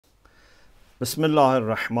بسم الله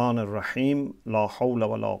الرحمن الرحيم لا حول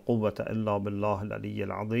ولا قوة إلا بالله العلي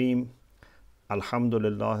العظيم الحمد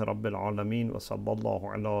لله رب العالمين وصلى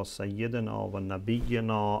الله على سيدنا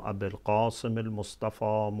ونبينا أبي القاسم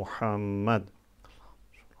المصطفى محمد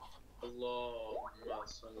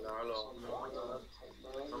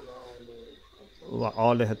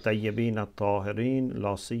وآله الطيبين الطاهرين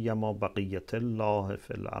لا سيما بقية الله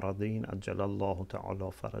في الأرضين أجل الله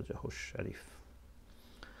تعالى فرجه الشريف.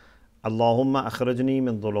 اللهم أخرجني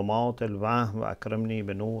من ظلمات الوهم وأكرمني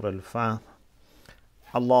بنور الفهم.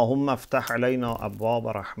 اللهم افتح علينا أبواب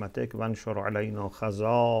رحمتك وانشر علينا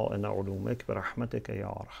خزائن علومك برحمتك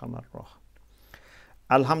يا أرحم الراحمين.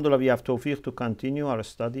 Alhamdulillah, we have tawfiq to continue our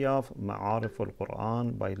study of Ma'arif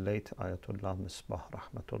al-Qur'an by late Ayat Misbah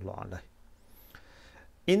rahmatullah alayh.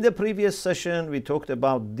 In the previous session, we talked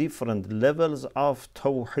about different levels of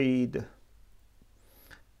Tawhid,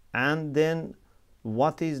 and then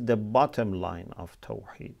what is the bottom line of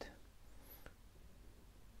Tawhid.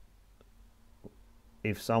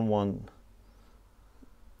 If someone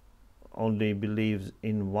only believes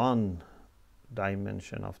in one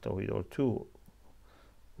dimension of Tawhid or two,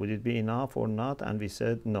 would it be enough or not? And we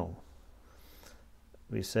said no.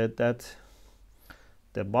 We said that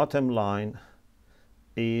the bottom line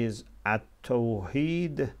is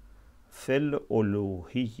at-Tawhid fil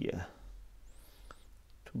uluhiyyah,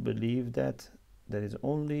 to believe that there is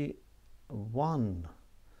only one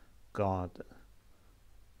God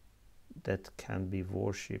that can be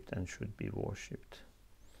worshipped and should be worshipped.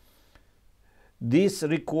 This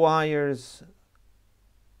requires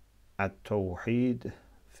at-Tawhid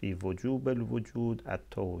في وجوب الوجود،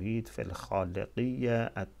 التوحيد في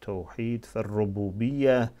الخالقية، التوحيد في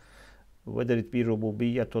الربوبية, whether it be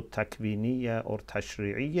ربوبية takwiniyya or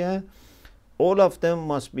tashri'iyya, all of them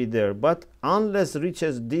must be there. But unless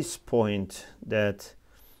reaches this point that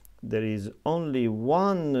there is only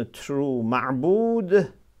one true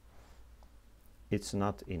ma'bud, it's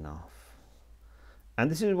not enough.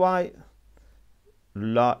 And this is why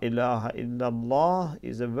La ilaha illallah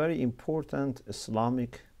is a very important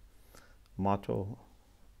Islamic motto.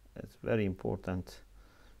 It's very important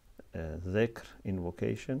dhikr,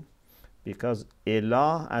 invocation, because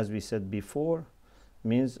ilah, as we said before,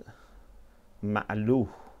 means ma'luh,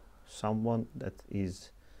 someone that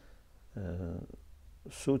is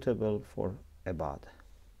suitable for ibadah.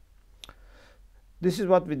 This is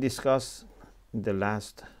what we discussed in the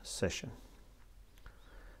last session.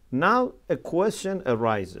 Now a question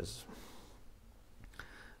arises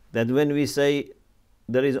that when we say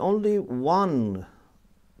there is only one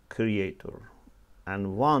creator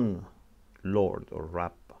and one Lord or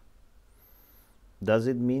Rabb, does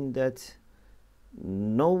it mean that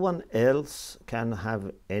no one else can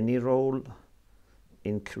have any role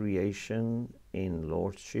in creation, in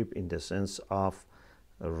lordship, in the sense of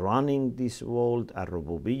running this world,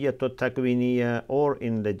 al-rububiyyah takwiniyya, or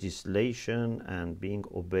in legislation and being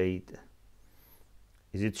obeyed?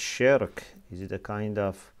 Is it shirk? Is it a kind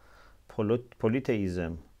of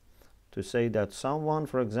polytheism to say that someone,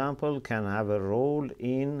 for example, can have a role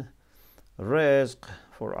in rizq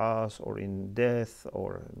for us, or in death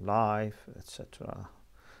or life, etc.,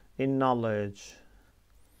 in knowledge?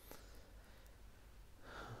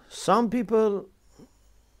 Some people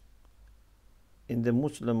in the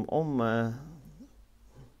Muslim Ummah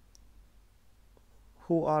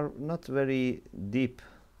who are not very deep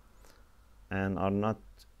and are not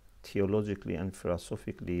theologically and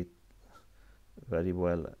philosophically very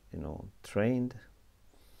well, trained,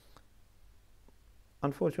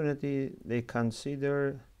 unfortunately, they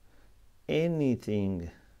consider anything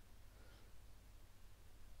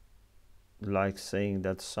like saying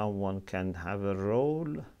that someone can have a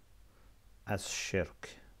role as shirk.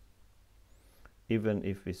 Even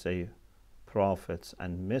if we say prophets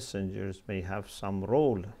and messengers may have some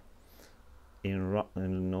role in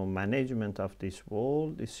management of this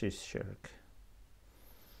world, this is shirk.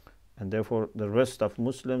 And therefore the rest of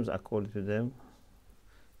Muslims, according to them,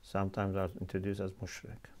 sometimes are introduced as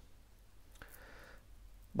mushrik.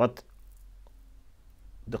 But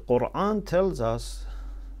the Qur'an tells us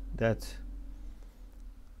that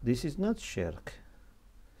this is not shirk.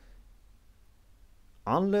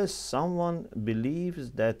 Unless someone believes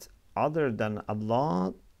that other than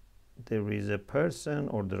Allah there is a person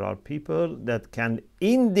or there are people that can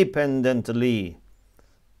independently,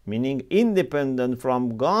 meaning independent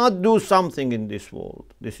from God, do something in this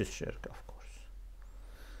world, this is shirk, of course.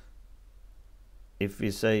 If we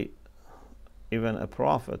say even a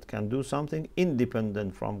prophet can do something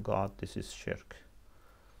independent from God, this is shirk.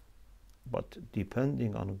 But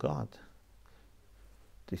depending on God,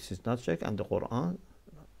 this is not shirk, and the Quran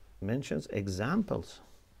mentions examples.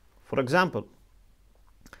 For example,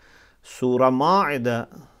 Surah Ma'idah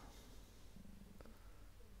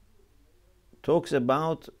talks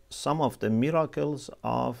about some of the miracles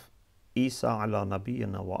of Isa ala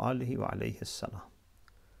nabiyyina wa alihi wa alayhi salam.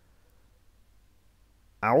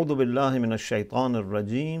 أعوذ بالله من الشيطان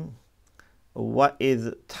الرجيم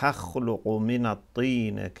وإذ تخلق من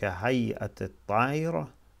الطين كهيئة الطير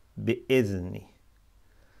بإذني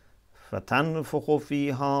فتنفخ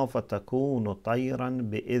فيها فتكون طيرا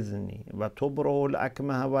بإذني وتبرئ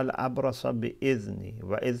الأكمه والأبرص بإذني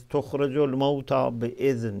وإذ تخرج الموتى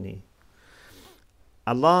بإذني.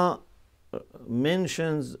 Allah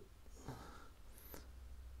mentions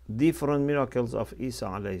different miracles of Isa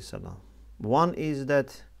alayhi salam. One is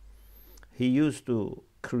that he used to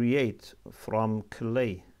create from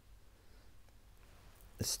clay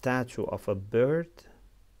a statue of a bird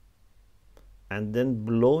and then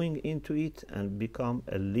blowing into it and become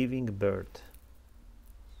a living bird.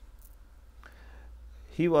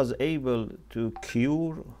 He was able to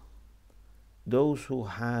cure those who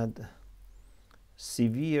had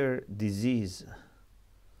severe disease.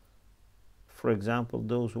 For example,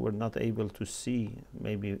 those who were not able to see,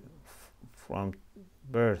 maybe from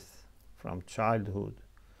birth, from childhood,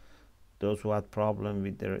 those who had problem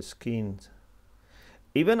with their skin.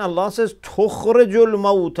 Even Allah says, تُخْرِجُ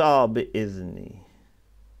الْمَوْتَى بِإِذْنِي.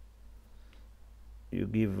 You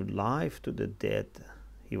give life to the dead.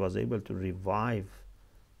 He was able to revive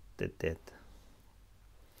the dead.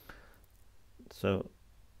 So,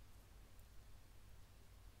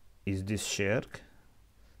 is this shirk?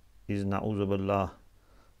 Is na'udhu billah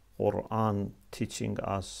Qur'an teaching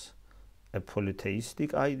us a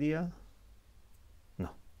polytheistic idea? No.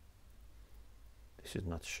 This is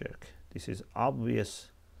not shirk. This is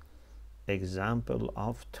obvious example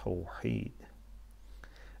of Tawhid.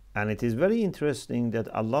 And it is very interesting that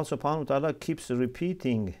Allah subhanahu wa ta'ala keeps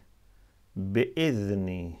repeating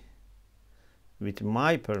bi'idhni, with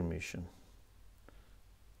my permission,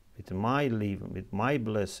 with my leave, with my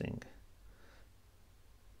blessing.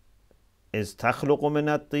 Is تخلق من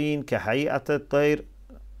الطين كهيئة الطير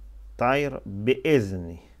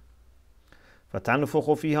بإذني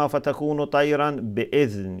فتنفخ فيها فتكون طيرا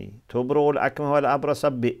بإذني تبرئ الأكمه والأبرص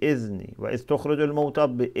بإذني وإذ تخرج الموتى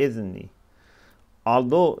بإذني.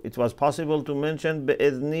 Although it was possible to mention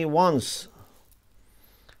بإذني once,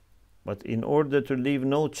 but in order to leave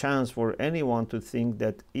no chance for anyone to think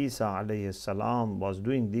that Isa alayhi salam was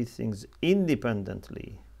doing these things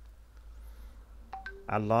independently,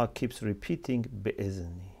 Allah keeps repeating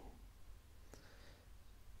بإذني.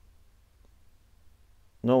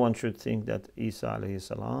 No one should think that Isa alayhi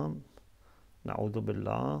salam, na'udhu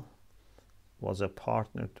billah, was a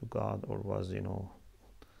partner to God or was,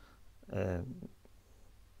 a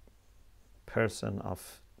person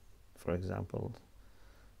of, for example,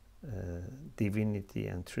 divinity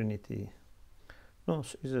and Trinity. No,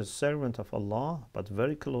 he's a servant of Allah, but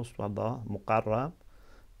very close to Allah, muqarrab,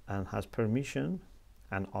 and has permission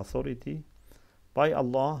and authority by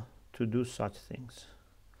Allah to do such things.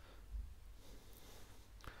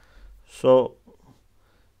 So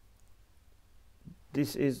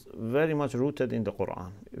this is very much rooted in the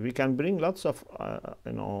Quran. We can bring lots of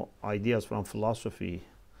ideas from philosophy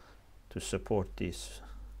to support this,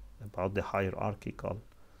 about the hierarchical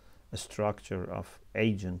structure of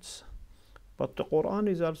agents. But the Quran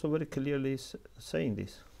is also very clearly saying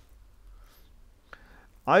this.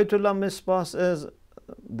 Ayat Misbah says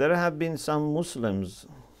there have been some Muslims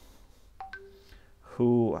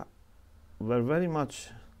who were very much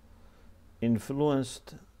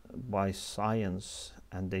influenced by science,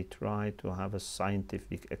 and they try to have a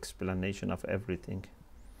scientific explanation of everything.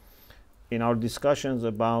 In our discussions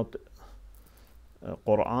about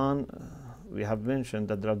Quran, we have mentioned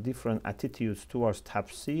that there are different attitudes towards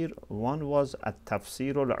tafsir. One was at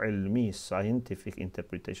tafsir al-ilmi, scientific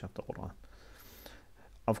interpretation of the Quran.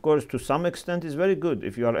 Of course, to some extent is very good.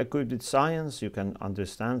 If you are equipped with science, you can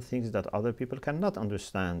understand things that other people cannot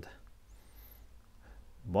understand.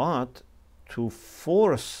 But to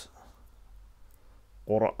force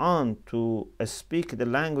Quran to speak the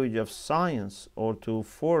language of science, or to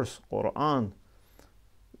force Quran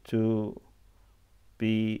to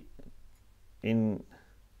be in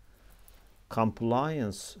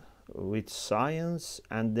compliance with science,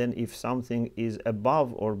 and then if something is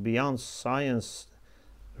above or beyond science,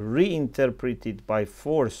 reinterpreted by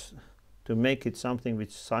force to make it something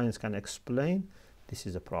which science can explain, this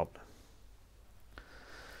is a problem.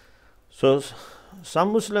 So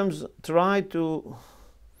some Muslims try to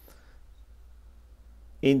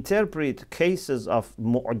interpret cases of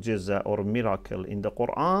mu'jiza or miracle in the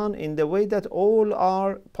Quran in the way that all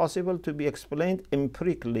are possible to be explained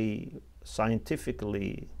empirically,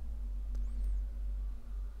 scientifically.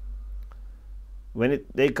 When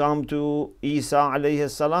they come to Isa alayhi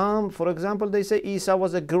salam, for example, they say Isa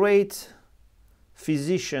was a great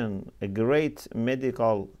physician, a great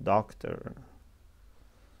medical doctor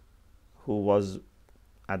who was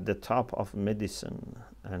at the top of medicine,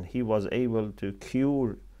 and he was able to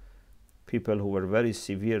cure people who were very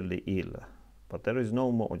severely ill. But there is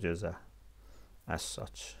no mu'jiza as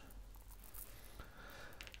such.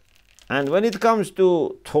 And when it comes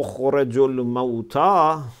to tukhrajul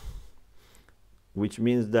mawta, which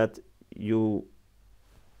means that you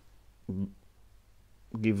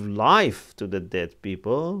give life to the dead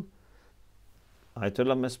people, Ayat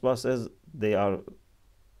Misbah says they are,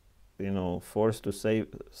 forced to say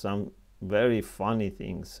some very funny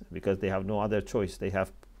things because they have no other choice. They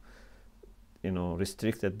have,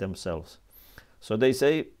 restricted themselves. So they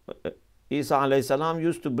say Isa alayhi salam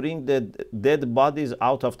used to bring the dead bodies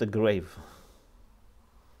out of the grave.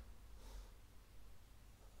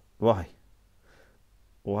 Why?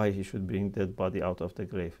 Why he should bring dead body out of the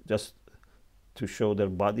grave? Just to show their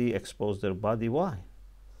body, expose their body? Why?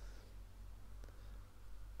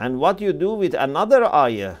 And what you do with another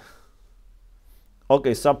ayah?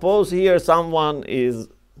 Okay, suppose here someone is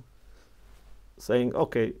saying,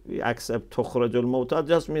 okay, we accept tukhrajul mawta,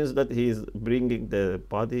 just means that he is bringing the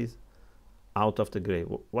bodies out of the grave.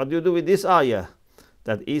 What do you do with this ayah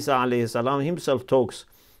that Isa alayhi salam himself talks,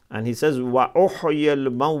 and he says, wa uhyil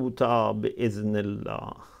mawta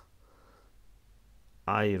bi'iznillah,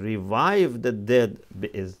 I revive the dead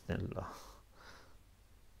bi'iznillah.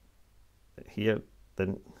 Here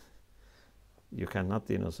then you cannot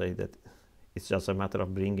say that it's just a matter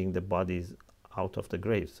of bringing the bodies out of the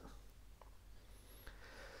graves.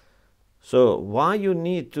 So why you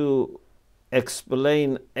need to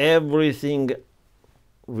explain everything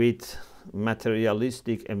with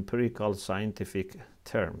materialistic, empirical, scientific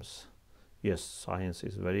terms? Yes, science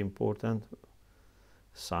is very important.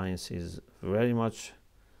 Science is very much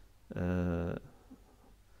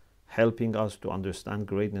helping us to understand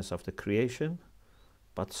greatness of the creation.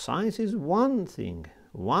 But science is one thing,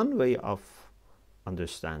 one way of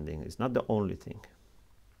understanding. It's not the only thing.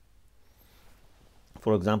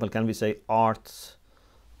 For example, can we say arts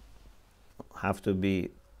have to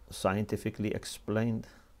be scientifically explained?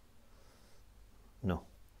 No.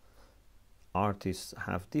 Artists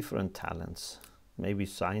have different talents. Maybe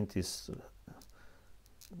scientists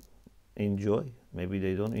enjoy, maybe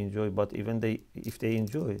they don't enjoy, but even if they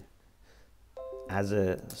enjoy, as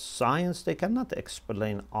a science, they cannot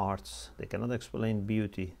explain arts, they cannot explain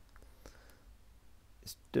beauty.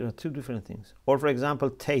 There are two different things. Or for example,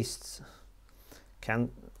 tastes.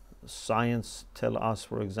 Can science tell us,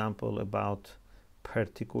 for example, about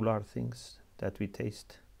particular things that we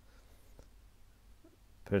taste?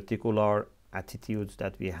 Particular attitudes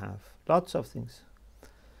that we have? Lots of things.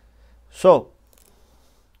 So,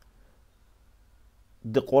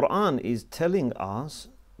 the Quran is telling us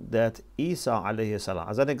that Isa alayhi salam,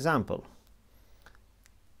 as an example,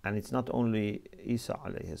 and it's not only Isa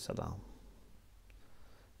alayhi salam,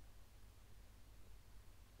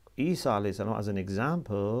 Isa alayhi salam as an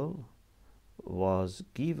example was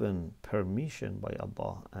given permission by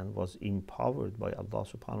Allah and was empowered by Allah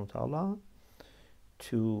subhanahu wa ta'ala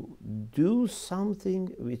to do something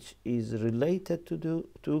which is related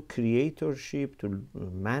to creatorship, to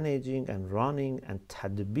managing and running and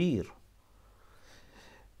tadbir.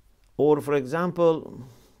 Or for example,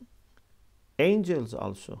 angels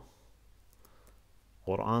also.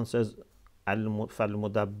 Quran says,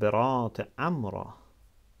 فَالْمُدَبِّرَاتِ أَمْرًا.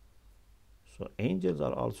 So angels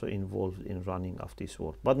are also involved in running of this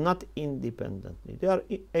world, but not independently. They are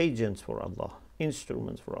agents for Allah,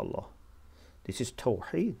 instruments for Allah. This is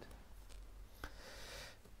Tawhid.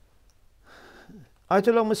 Ayat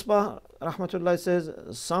Misbah rahmatullah says,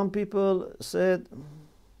 some people said,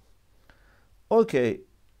 okay,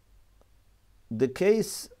 the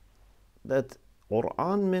case that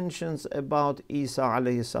Quran mentions about Isa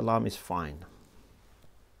alayhi salam is fine,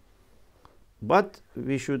 but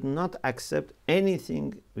we should not accept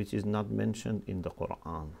anything which is not mentioned in the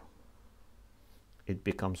Quran. It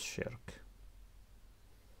becomes shirk.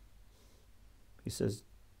 He says,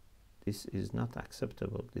 this is not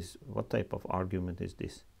acceptable. What type of argument is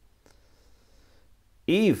this?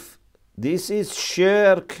 If this is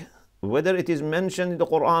shirk, whether it is mentioned in the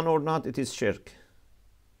Quran or not, it is shirk.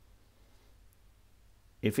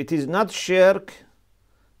 If it is not shirk,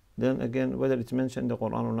 then again, whether it's mentioned in the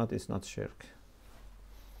Quran or not, it's not shirk.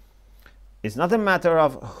 It's not a matter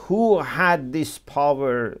of who had this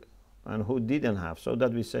power and who didn't have, so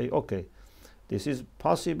that we say, okay, this is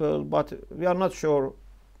possible, but we are not sure.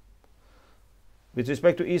 With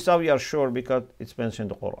respect to Isa, we are sure because it's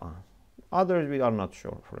mentioned in the Quran. Others, we are not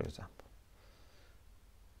sure, for example.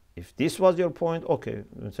 If this was your point, okay,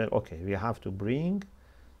 we say, okay, we have to bring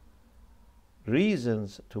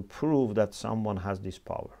reasons to prove that someone has this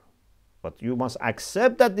power. But you must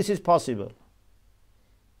accept that this is possible.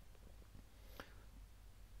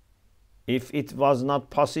 If it was not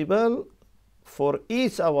possible, for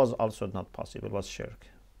Isa was also not possible, it was shirk.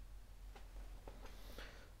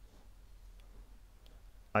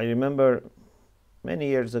 I remember many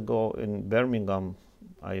years ago in Birmingham,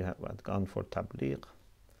 I had gone for tabligh,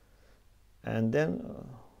 and then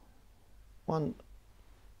one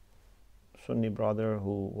Sunni brother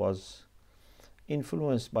who was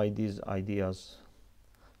influenced by these ideas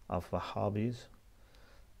of Wahhabis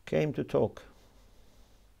came to talk,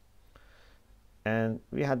 and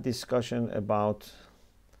we had discussion about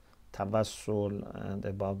tawassul and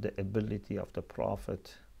about the ability of the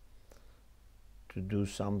Prophet to do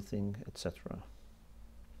something, etc.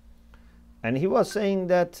 And he was saying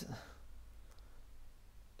that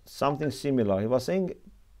something similar. He was saying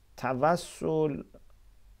tawassul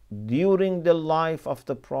during the life of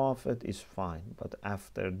the Prophet is fine, but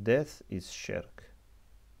after death is shirk.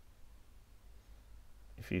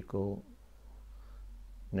 If you go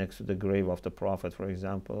next to the grave of the Prophet, for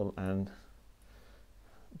example, and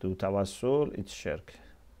do tawassul, it's shirk.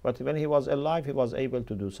 But when he was alive, he was able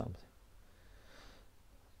to do something.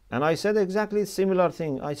 And I said exactly similar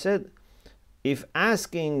thing. I said, if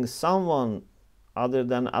asking someone other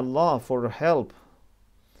than Allah for help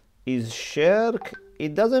is shirk,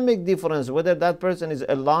 it doesn't make difference whether that person is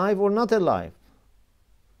alive or not alive.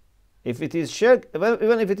 If it is shirk,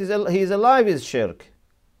 even if he is alive, is shirk.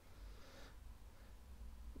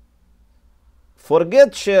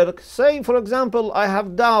 Forget shirk. Say, for example, I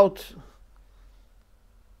have doubt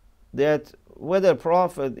that whether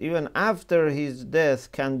Prophet, even after his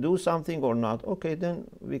death, can do something or not. Okay, then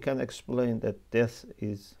we can explain that death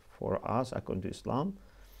is for us, according to Islam,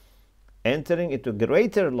 entering into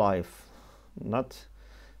greater life, not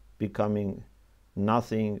becoming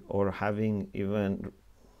nothing or having even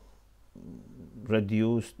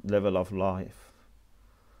reduced level of life.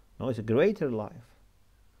 No, it's a greater life.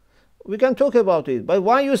 We can talk about it, but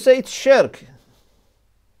why you say it's shirk?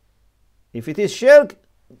 If it is shirk,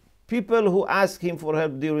 people who asked him for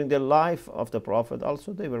help during the life of the Prophet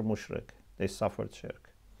also, they were mushrik. They suffered shirk.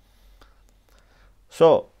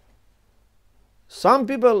 So, some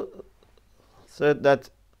people said that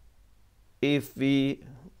if we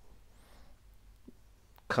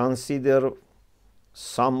consider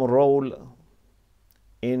some role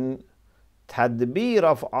in tadbir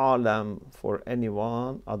of alam for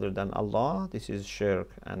anyone other than Allah, this is shirk,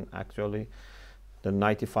 and actually the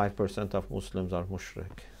 95% of Muslims are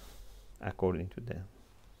mushrik, according to them.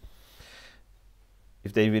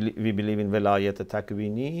 If we believe in velayat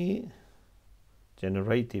takwini,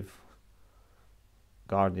 generative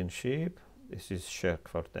guardianship, this is shirk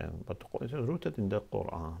for them, but it is rooted in the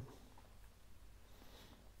Qur'an.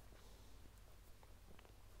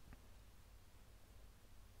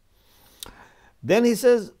 Then he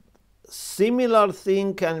says, similar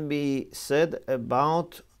thing can be said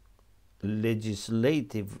about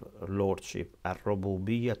legislative lordship,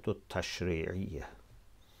 al-rububiyyah tashri'iyyah.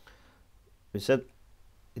 We said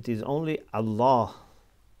it is only Allah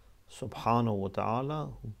subhanahu wa ta'ala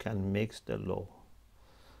who can make the law,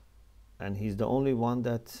 and he's the only one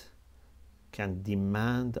that can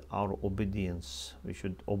demand our obedience. We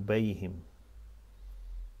should obey him.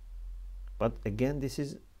 But again, this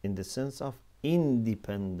is in the sense of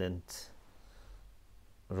independent.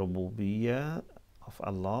 Rububiyyah of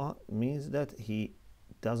Allah means that he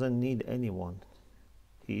doesn't need anyone.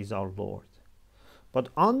 He is our Lord. But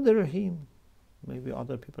under him, maybe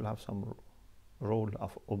other people have some role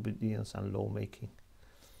of obedience and lawmaking.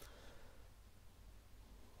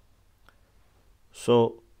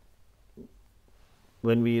 So,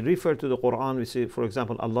 when we refer to the Quran, we see, for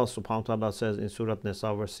example, Allah subhanahu wa ta'ala says in Surah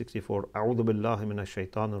Nisa, verse 64, أعوذ بالله من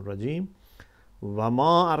الشيطان الرجيم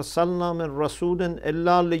وَمَا أَرْسَلْنَا مِنْ رَسُولٍ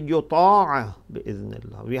إِلَّا لِيُطَاعَ بِإِذْنِ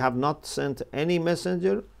اللَّهِ. We have not sent any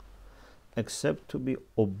messenger except to be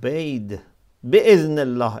obeyed. بِإِذْنِ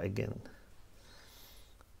اللَّهِ again.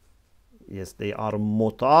 Yes, they are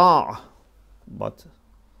muta', but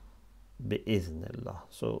بِإِذْنِ اللَّهِ.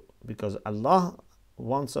 So, because Allah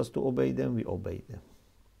wants us to obey them, we obey them.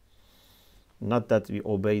 Not that we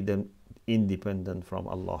obey them independent from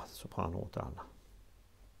Allah subhanahu wa ta'ala.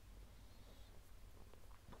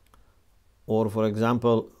 Or for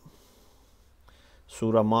example,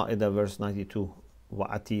 Surah Ma'idah verse 92,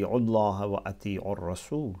 وَأَتِيعُ اللَّهَ وَأَتِيعُ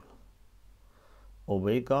الرَّسُولِ.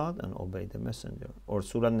 Obey God and obey the messenger. Or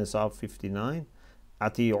Surah Nisa 59,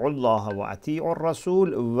 أَتِيعُ اللَّهَ وَأَتِيعُ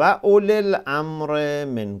الرَّسُولِ وَأُولِي الْأَمْرِ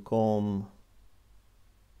مِنْكُمْ.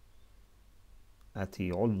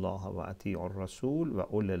 أَتِيعُ اللَّهَ وَأَتِيعُ الرَّسُولِ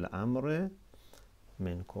وَأُولِي الْأَمْرِ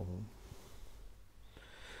مِنْكُمْ.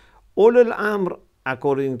 Ulul Amr,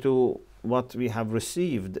 according to what we have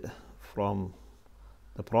received from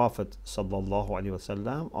the Prophet sallallahu alaihi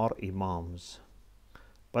wasallam, are imams.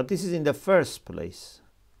 But this is in the first place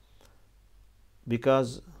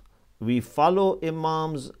because we follow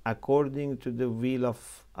imams according to the will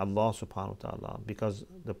of Allah subhanahu wa ta'ala, because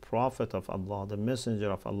the Prophet of Allah, the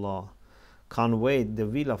Messenger of Allah, conveyed the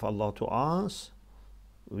will of Allah to us.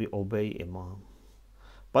 We obey imam.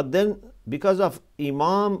 But then because of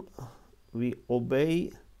imam, we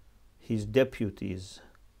obey his deputies.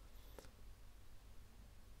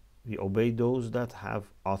 We obey those that have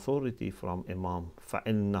authority from imam.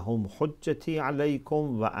 فَإِنَّهُمْ حُجَّتِي عَلَيْكُمْ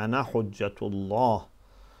وَأَنَا حُجَّةُ اللَّهِ.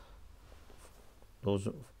 Those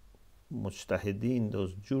mujtahideen,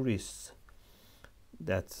 those jurists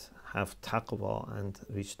that have taqwa and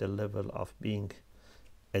reach the level of being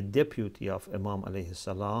a deputy of Imam alayhi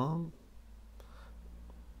salam,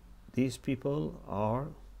 these people are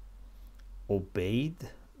obeyed,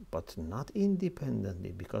 but not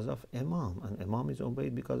independently, because of Imam. And Imam is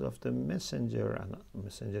obeyed because of the Messenger, and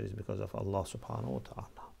Messenger is because of Allah subhanahu wa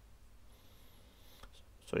ta'ala.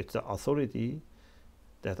 So it's the authority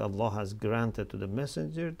that Allah has granted to the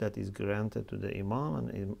Messenger that is granted to the Imam,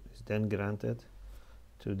 and is then granted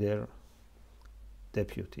to their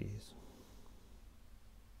deputies.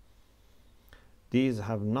 These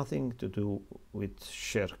have nothing to do with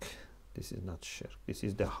shirk. This is not shirk. This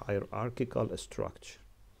is the hierarchical structure.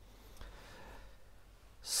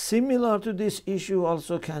 Similar to this issue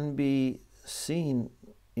also can be seen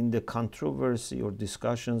in the controversy or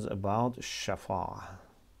discussions about shafa'ah.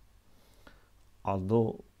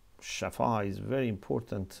 Although shafa'ah is very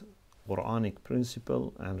important Quranic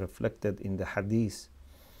principle and reflected in the hadith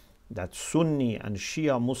that Sunni and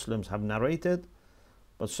Shia Muslims have narrated,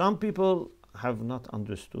 but some people have not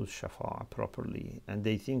understood shafa'ah properly, and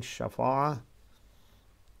they think shafa'ah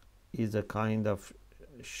is a kind of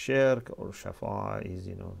shirk, or shafa'ah is,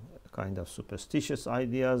 a kind of superstitious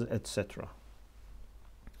ideas, etc.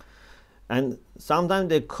 And sometimes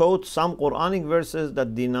they quote some Quranic verses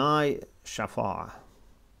that deny shafa'ah.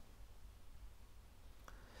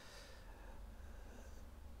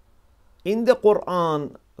 In the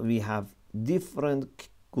Quran, we have different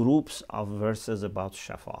groups of verses about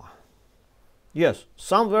shafa'ah. Yes,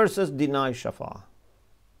 some verses deny shafa'ah.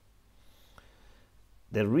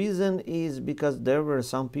 The reason is because there were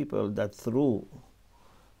some people that through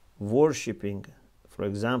worshipping, for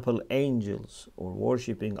example, angels or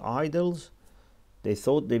worshipping idols, they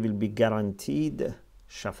thought they will be guaranteed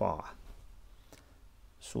shafa'ah.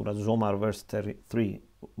 Surah Zumar verse 33.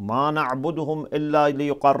 مَا نَعْبُدُهُمْ إِلَّا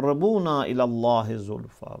لِيُقَرِّبُونَا إِلَى اللَّهِ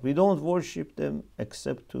زُلْفَى. We don't worship them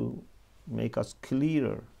except to make us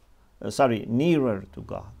nearer to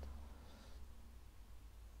God.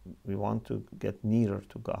 We want to get nearer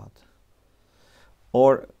to God.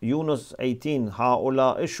 Or Yunus 18,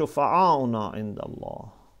 هَؤُلَاءِ شُفَعَاؤُنَا عِنْدَ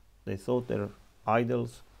اللَّهِ. They thought their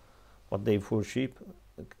idols, what they worship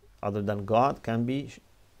other than God, can be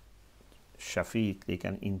shafiq, they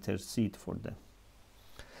can intercede for them.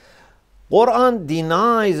 Quran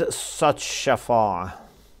denies such shafa'ah.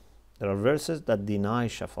 There are verses that deny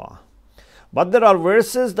shafa'ah. But there are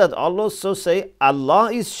verses that also say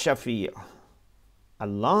Allah is shafi'.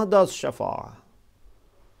 Allah does shafa'ah.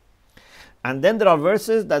 And then there are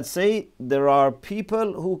verses that say there are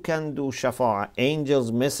people who can do shafa'ah.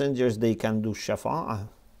 Angels, messengers, they can do shafa'ah,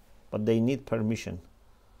 but they need permission.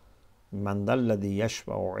 مَنْ ذَا الَّذِي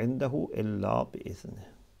يَشْفَعُ عِنْدَهُ إِلَّا بِإِذْنِهِ.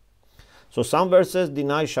 So some verses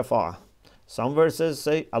deny shafa'ah. Some verses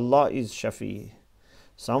say Allah is shafi'.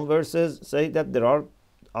 Some verses say that there are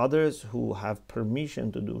others who have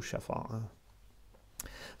permission to do shafa'ah.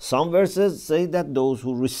 Some verses say that those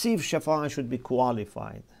who receive shafa'ah should be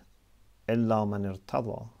qualified. إِلَّا مَنْ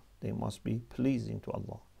ارْتَضَى. They must be pleasing to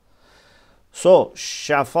Allah. So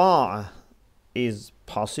shafa'ah is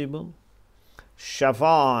possible.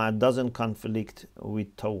 Shafa'ah doesn't conflict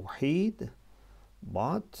with Tawhid,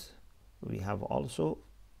 but we have also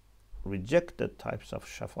rejected types of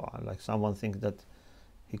shafa'ah. Like someone thinks that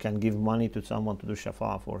he can give money to someone to do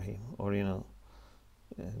shafa'ah for him. Or,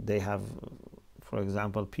 they have, for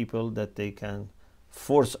example, people that they can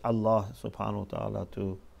force Allah subhanahu wa ta'ala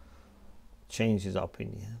to change his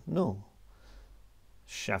opinion. No.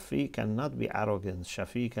 Shafi cannot be arrogant.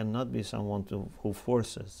 Shafi cannot be someone who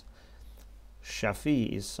forces. Shafi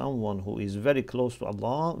is someone who is very close to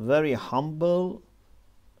Allah, very humble,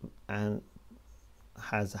 and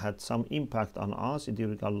has had some impact on us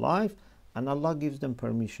during our life, and Allah gives them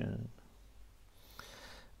permission.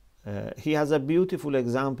 He has a beautiful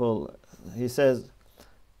example. He says,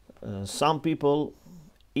 some people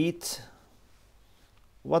eat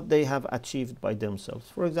what they have achieved by themselves.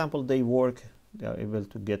 For example, they work, they are able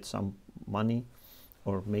to get some money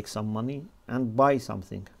or make some money and buy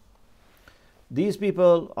something. These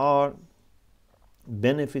people are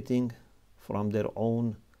benefiting from their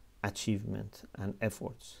own achievement and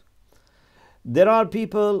efforts. There are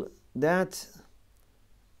people that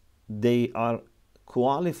they are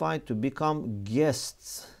qualified to become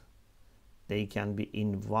guests. They can be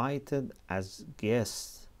invited as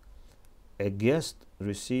guests. A guest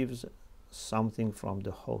receives something from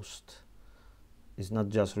the host. It's not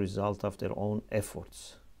just a result of their own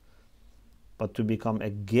efforts. But to become a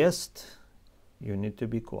guest, you need to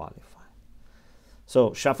be qualified.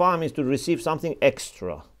 So shafa'a means to receive something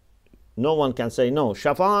extra. No one can say no.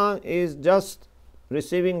 Shafa'a is just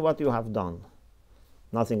receiving what you have done.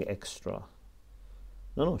 Nothing extra.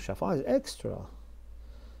 No, shafa'a is extra.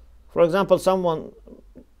 For example, someone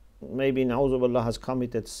maybe na'udhu billah has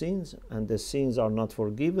committed sins and the sins are not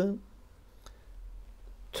forgiven.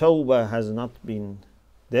 Tawbah has not been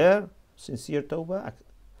there, sincere tawbah.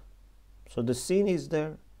 So the sin is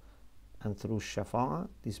there, and through shafa'a,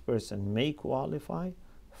 this person may qualify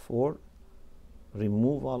for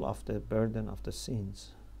removal of the burden of the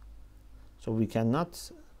sins. So we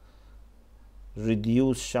cannot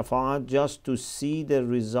reduce shafa'a just to see the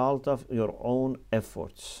result of your own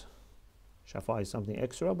efforts. Shafa'a is something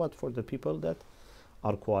extra, but for the people that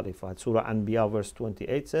are qualified. Surah Anbiya verse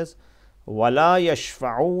 28 says, وَلَا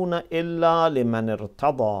يَشْفَعُونَ إِلَّا لِمَنِ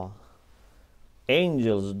ارْتَضَى.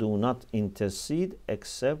 Angels do not intercede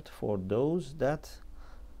except for those that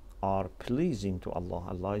are pleasing to Allah.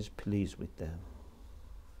 Allah is pleased with them.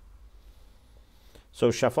 So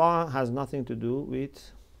shafa'a has nothing to do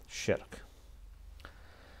with shirk.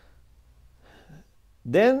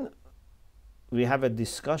 Then we have a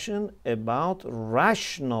discussion about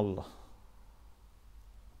rational,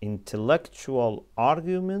 intellectual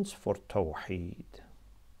arguments for Tawhid.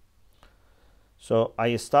 So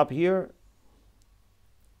I stop here.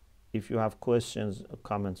 If you have questions or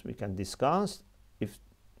comments, we can discuss. If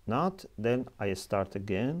not, then I start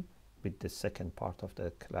again with the second part of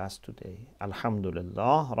the class today.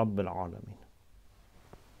 Alhamdulillah Rabbil Alameen.